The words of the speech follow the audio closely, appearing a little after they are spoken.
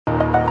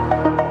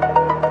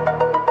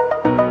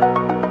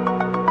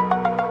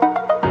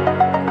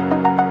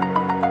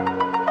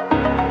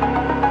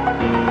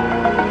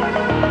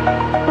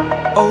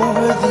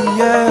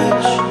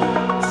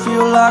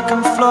like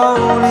I'm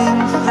floating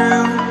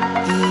through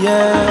the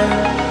air.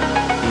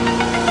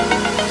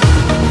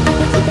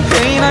 The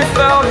pain I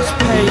felt is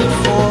paid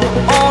for,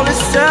 all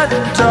is said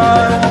and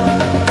done.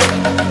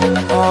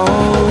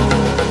 Oh,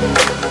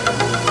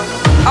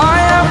 I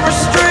am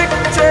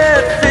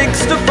restricted,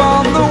 fixed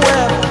upon the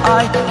web.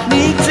 I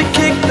need to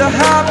kick the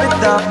habit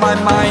that my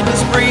mind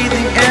is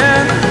breathing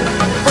in.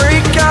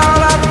 Break out,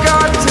 I've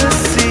got to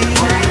see.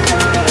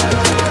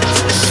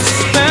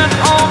 Spent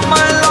all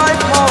my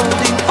life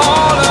holding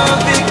all of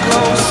it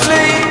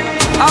closely.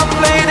 I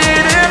played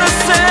it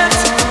innocent,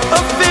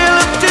 a feel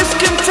of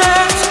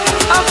discontent.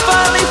 I'm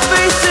finally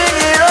facing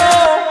it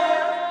all,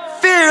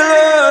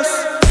 fearless.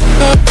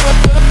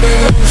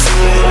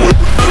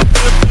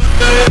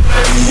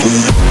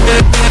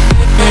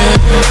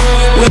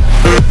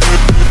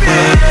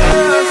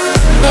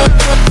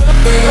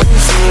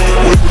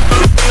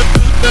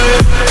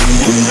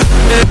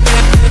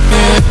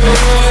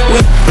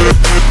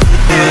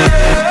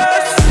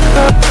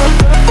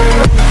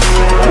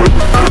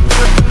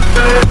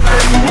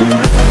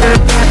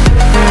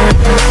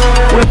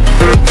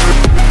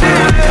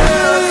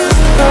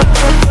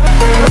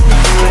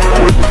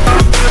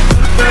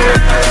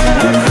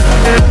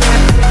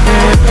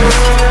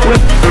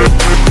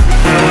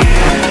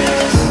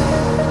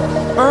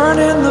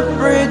 Burning the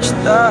bridge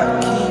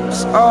that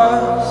keeps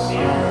us.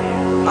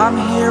 I'm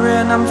here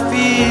and I'm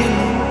feeling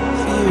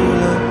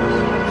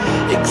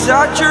fearless.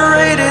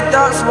 Exaggerated,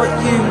 that's what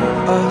you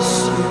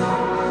assume.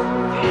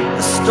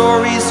 The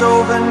story's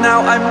over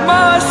now, I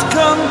must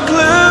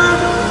conclude.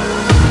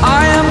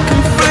 I am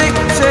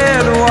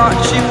conflicted,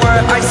 watching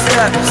where I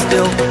step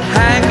still,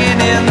 hanging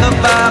in the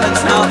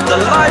balance. Not the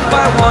life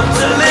I want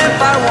to live,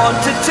 I want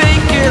to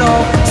take it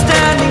all.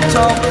 Standing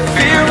tall,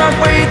 fear I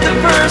weighed the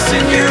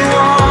person you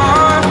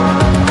are.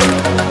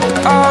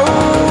 Oh,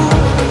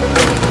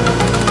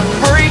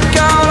 break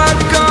out,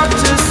 I've got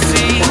to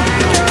see.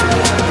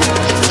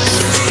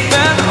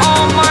 Spent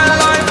all my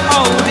life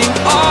holding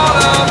all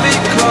of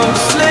it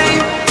closely.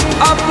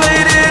 I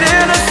played it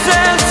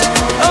innocent,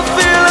 a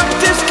feel of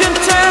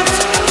discontent.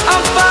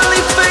 I'm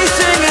finally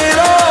facing it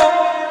all,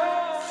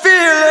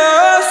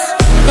 fearless.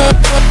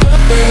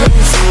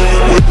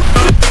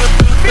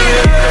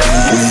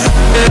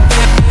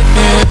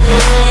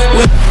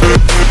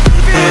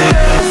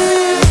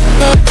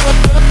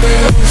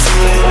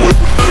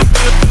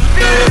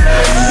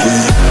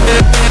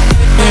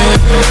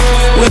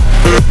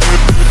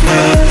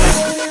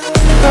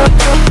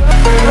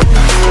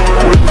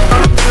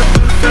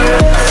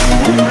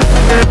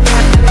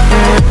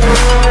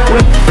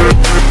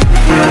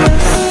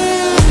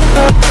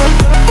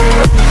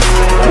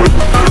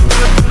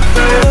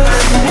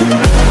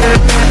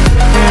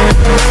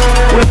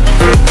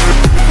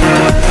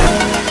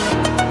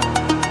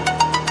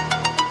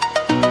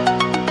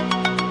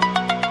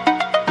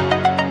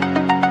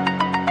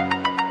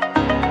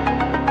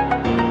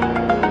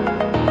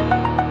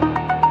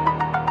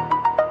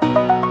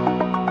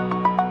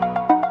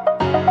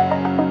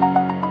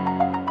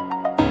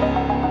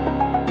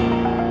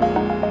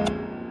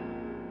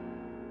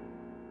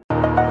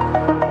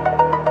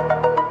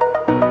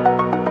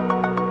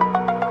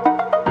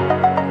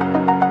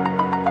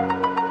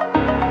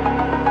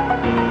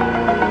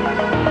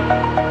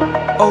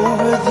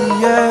 Over the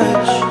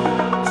edge,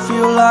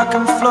 feel like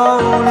I'm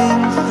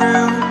floating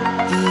through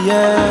the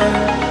air.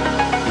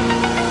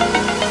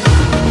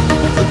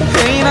 The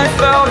pain I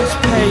felt is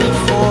paid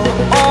for,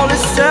 all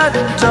is said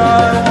and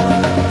done.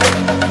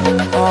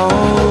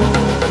 Oh,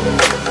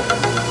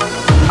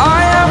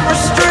 I am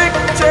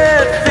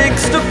restricted,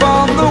 fixed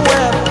upon the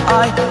web.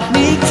 I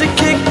need to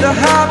kick the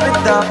habit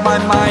that my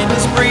mind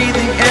is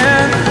breathing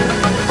in.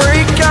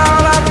 Break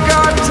out, I've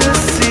got to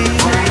see.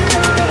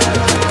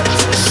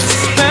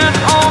 Spent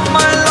all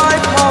my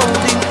life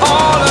holding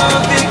all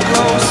of it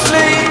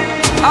closely.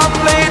 I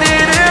played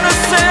it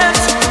innocent,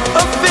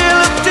 a feel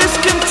of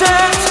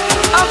discontent.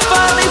 I'm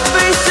finally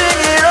facing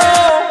it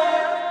all,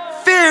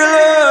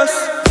 fearless.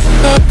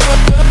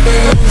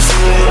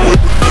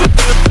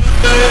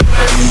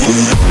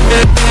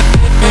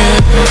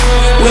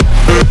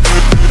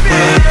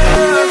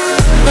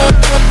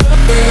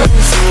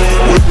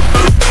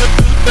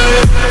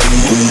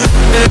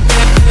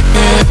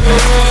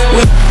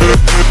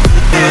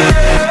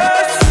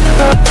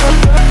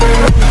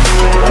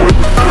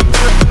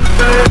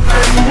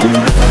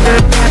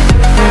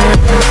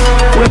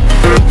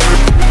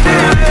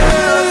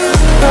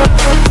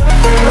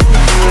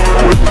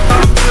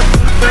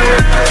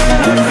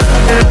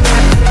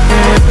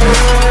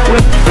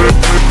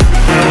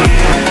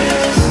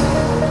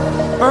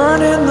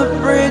 Burning the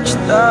bridge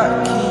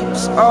that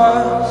keeps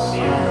us.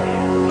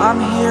 I'm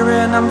here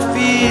and I'm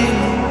feeling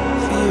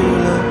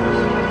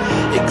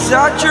fearless.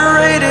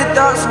 Exaggerated,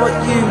 that's what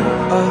you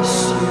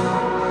assume.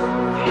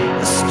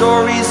 The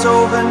story's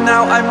over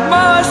now, I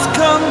must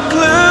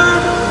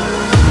conclude.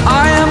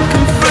 I am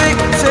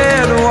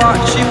conflicted,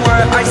 watching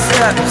where I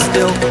step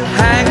still,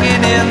 hanging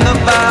in the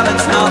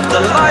balance. Not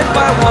the life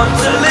I want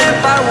to live,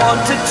 I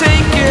want to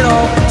take it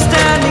all.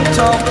 Standing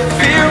tall,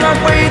 fear I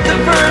weighed the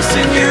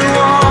person you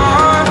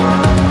are.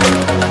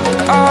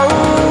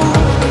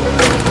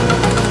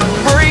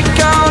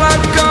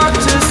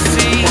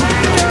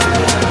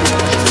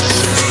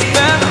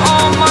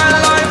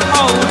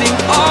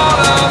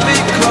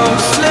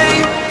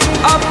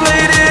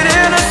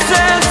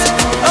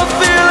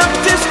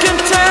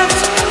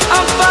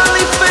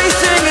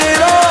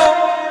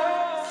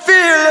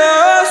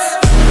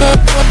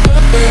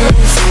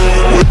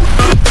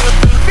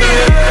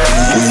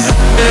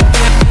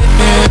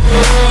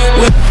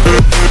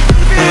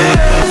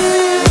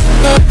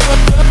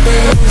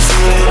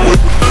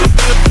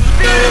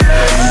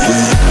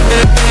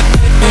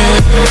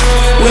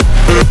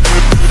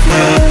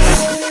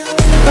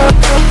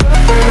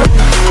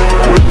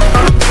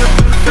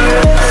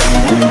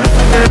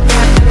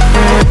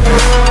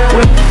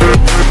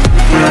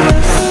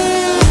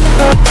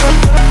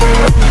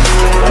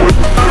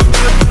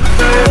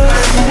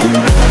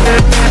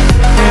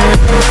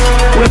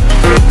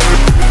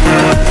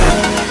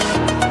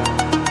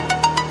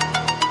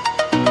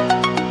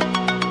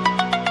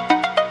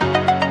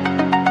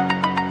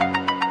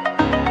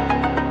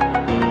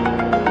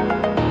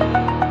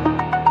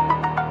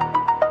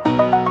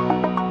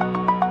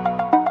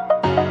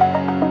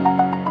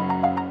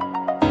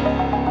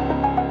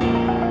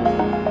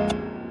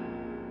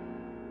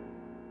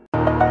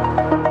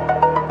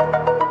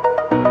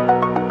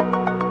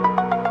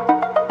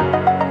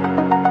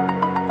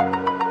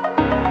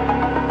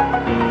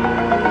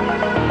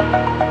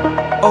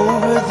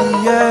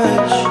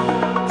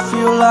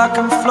 like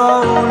I'm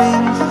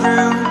floating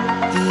through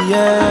the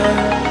air.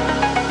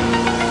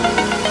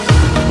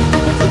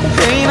 The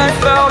pain I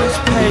felt is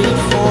paid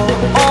for,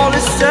 all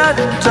is said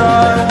and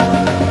done.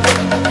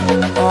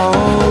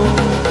 Oh,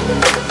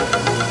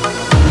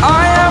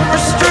 I am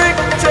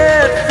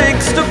restricted,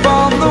 fixed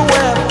upon the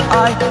web.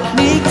 I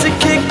need to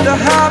kick the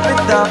habit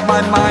that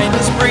my mind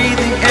is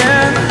breathing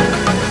in.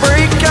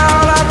 Break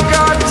out, I've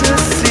got to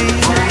see.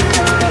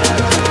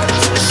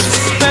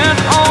 Spent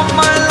all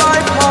my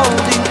life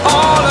holding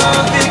all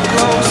of it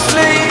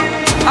closely.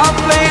 I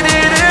played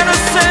it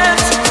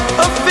innocent,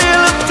 a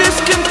feel of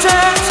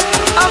discontent.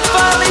 I'm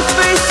finally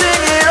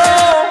facing it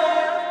all,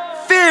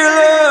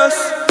 fearless.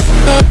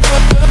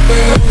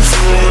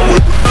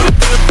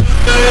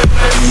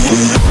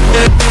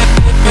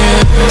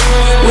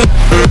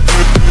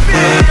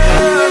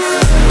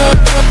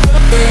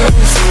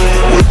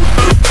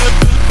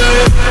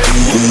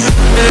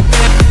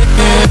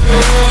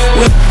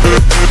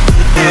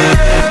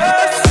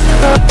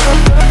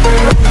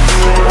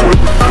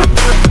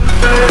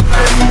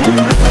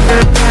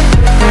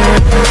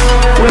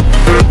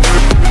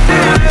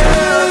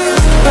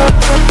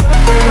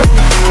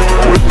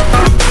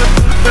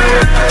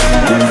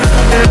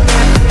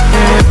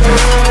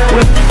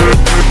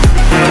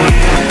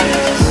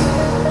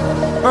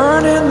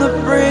 Burning the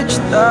bridge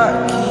that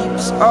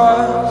keeps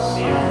us.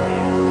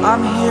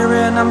 I'm here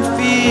and I'm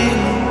feeling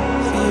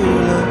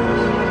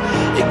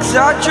fearless.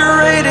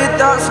 Exaggerated,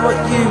 that's what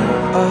you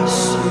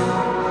assume.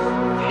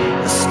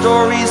 The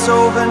story's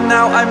over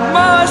now, I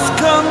must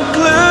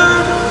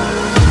conclude.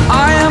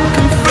 I am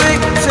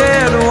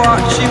conflicted,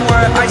 watching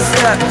where I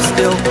step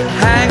still,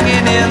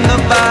 hanging in the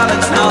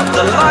balance. Not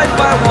the life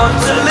I want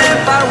to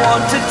live, I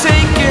want to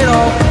take it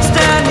all.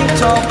 Standing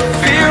tall,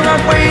 fear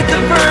outweighed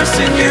the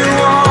person you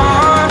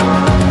are.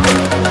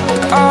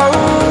 Oh,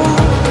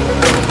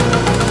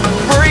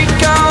 break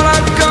out,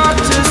 I've got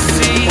to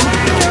see.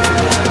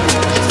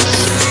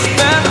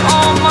 Spent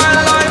all my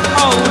life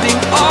holding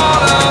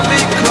all of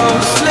it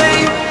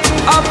closely.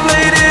 I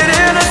played it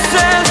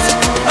innocent,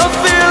 a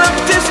feel of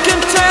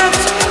discontent.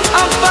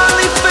 I'm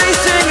finally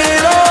facing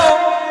it all,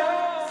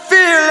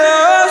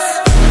 fearless.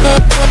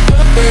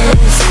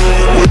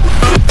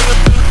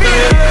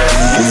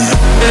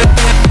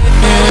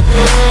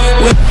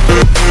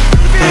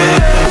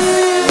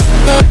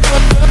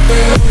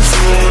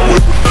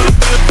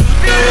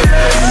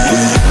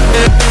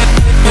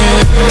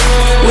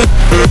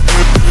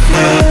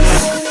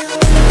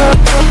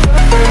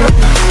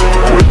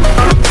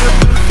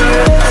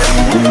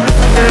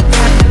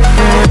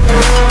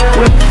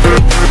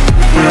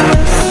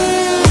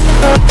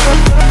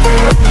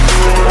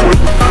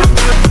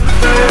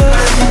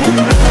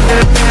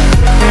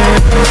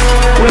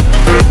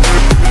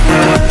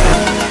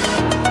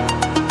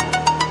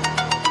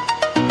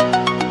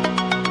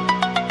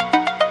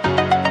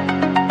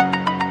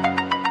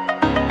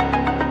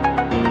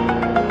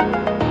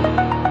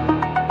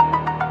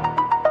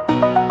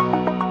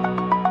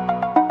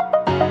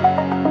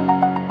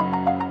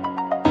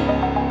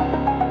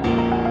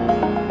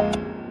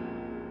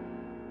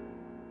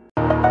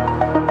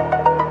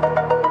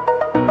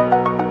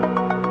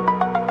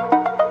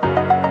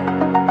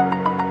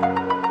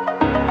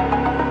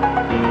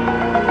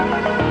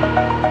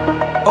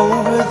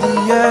 Over the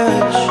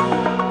edge,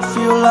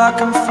 feel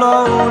like I'm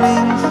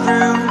floating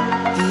through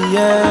the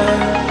air.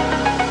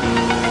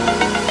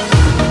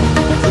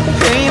 The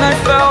pain I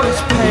felt is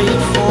paid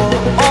for,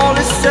 all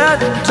is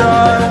said and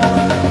done.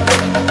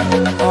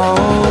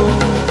 Oh,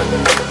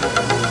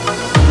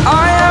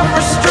 I am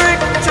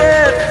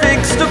restricted,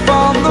 fixed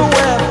upon the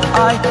web.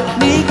 I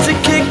need to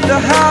kick the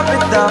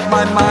habit that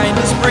my mind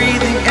is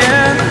breathing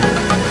in.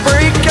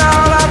 Break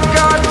out, I've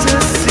got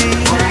to see.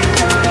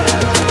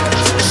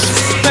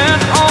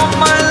 Spent all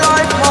my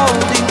life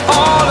holding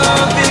all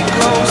of it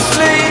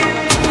closely.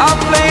 I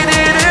played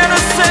it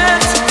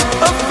innocent,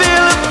 a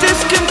feel of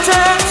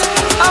discontent.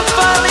 I'm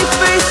finally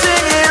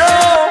facing it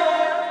all,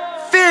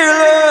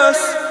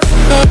 fearless.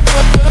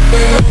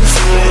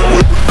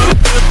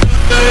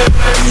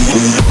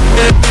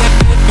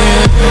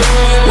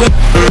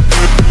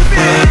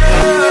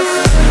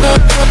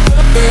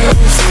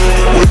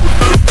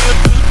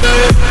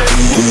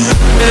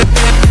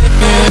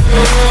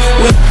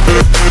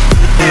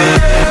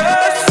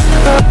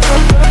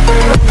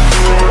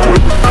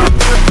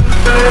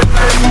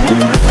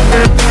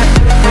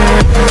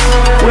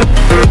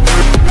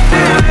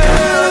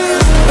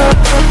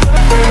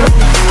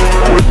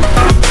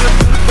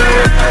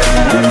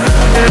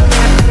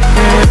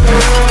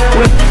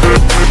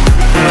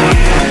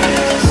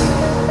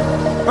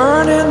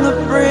 Burning the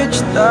bridge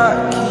that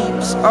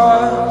keeps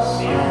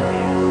us.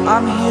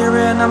 I'm here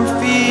and I'm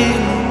feeling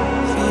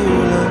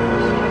fearless.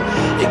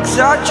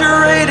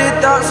 Exaggerated,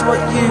 that's what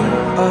you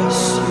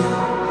assume.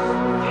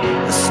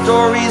 The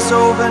story's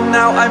over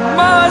now, I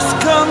must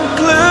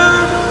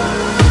conclude.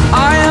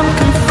 I am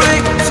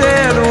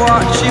conflicted,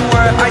 watching